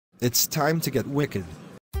It's time to get wicked.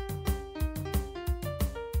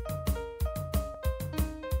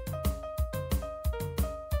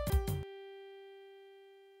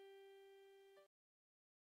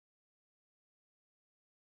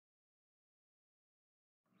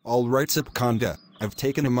 Alright Sipconda, I've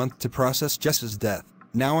taken a month to process Jess's death.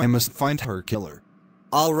 Now I must find her killer.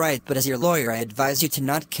 Alright, but as your lawyer I advise you to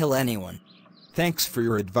not kill anyone. Thanks for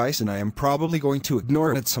your advice, and I am probably going to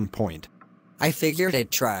ignore it at some point. I figured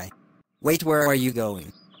I'd try. Wait, where are you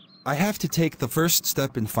going? I have to take the first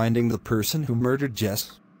step in finding the person who murdered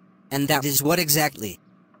Jess. And that is what exactly?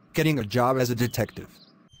 Getting a job as a detective.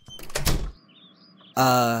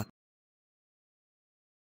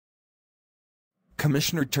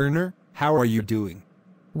 Commissioner Turner, how are you doing?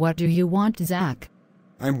 What do you want, Zack?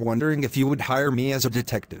 I'm wondering if you would hire me as a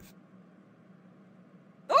detective.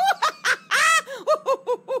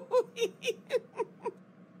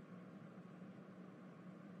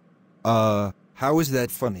 How is that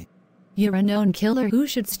funny? You're a known killer who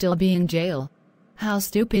should still be in jail. How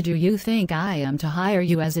stupid do you think I am to hire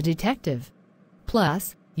you as a detective?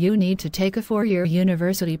 Plus, you need to take a 4-year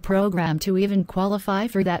university program to even qualify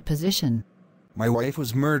for that position. My wife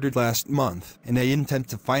was murdered last month, and I intend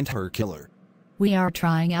to find her killer. We are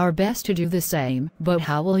trying our best to do the same, but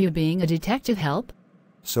how will you being a detective help?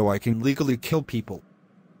 So I can legally kill people.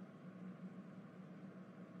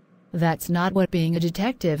 That's not what being a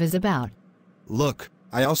detective is about. Look,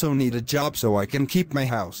 I also need a job so I can keep my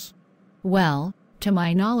house. Well, to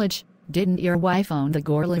my knowledge, didn't your wife own the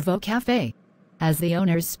Gorlevo Cafe? As the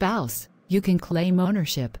owner's spouse, you can claim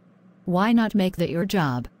ownership. Why not make that your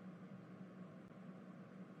job?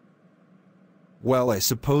 Well, I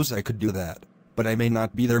suppose I could do that, but I may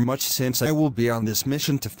not be there much since I will be on this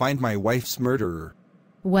mission to find my wife's murderer.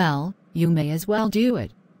 Well, you may as well do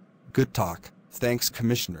it. Good talk. Thanks,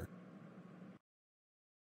 Commissioner.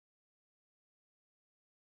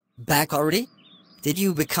 Back already? Did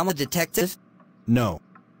you become a detective? No.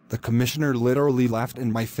 The Commissioner literally laughed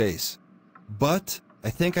in my face. But,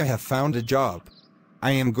 I think I have found a job.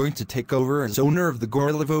 I am going to take over as owner of the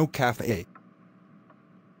Gorlevo Cafe.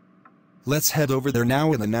 Let's head over there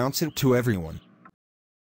now and announce it to everyone.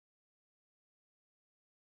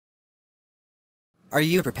 Are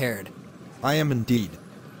you prepared? I am indeed.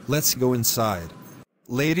 Let's go inside.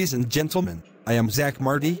 Ladies and gentlemen, I am Zack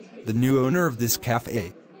Marty, the new owner of this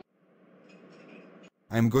cafe.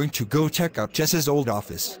 I am going to go check out Jess's old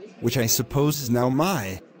office, which I suppose is now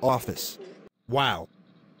my office. Wow.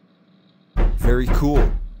 Very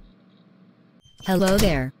cool. Hello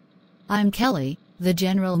there. I'm Kelly, the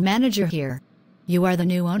general manager here. You are the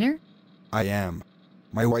new owner? I am.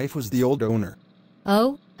 My wife was the old owner.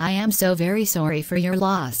 Oh, I am so very sorry for your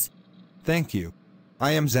loss. Thank you.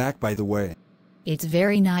 I am Zack, by the way. It's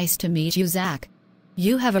very nice to meet you, Zack.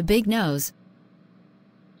 You have a big nose.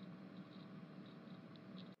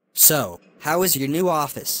 So, how is your new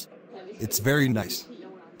office? It's very nice.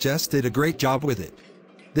 Jess did a great job with it.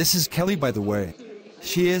 This is Kelly, by the way.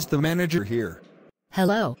 She is the manager here.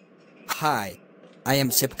 Hello. Hi. I am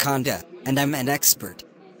Sipconda, and I'm an expert.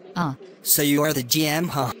 Ah. So you are the GM,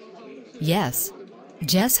 huh? Yes.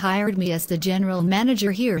 Jess hired me as the general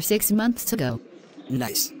manager here 6 months ago.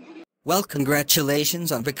 Nice. Well,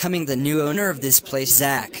 congratulations on becoming the new owner of this place,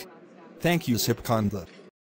 Zack. Thank you, Sipconda.